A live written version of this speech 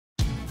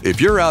If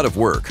you're out of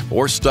work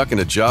or stuck in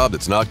a job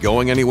that's not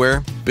going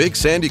anywhere, Big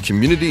Sandy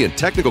Community and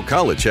Technical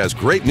College has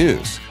great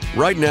news.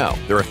 Right now,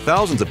 there are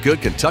thousands of good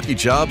Kentucky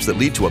jobs that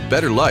lead to a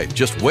better life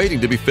just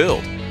waiting to be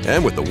filled.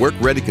 And with the Work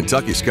Ready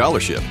Kentucky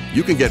Scholarship,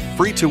 you can get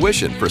free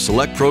tuition for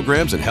select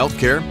programs in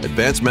healthcare,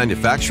 advanced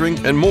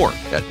manufacturing, and more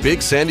at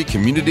Big Sandy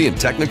Community and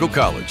Technical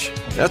College.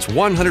 That's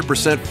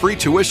 100% free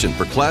tuition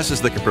for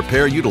classes that can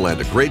prepare you to land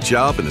a great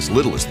job in as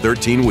little as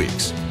 13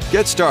 weeks.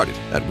 Get started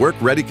at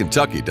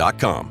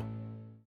WorkReadyKentucky.com.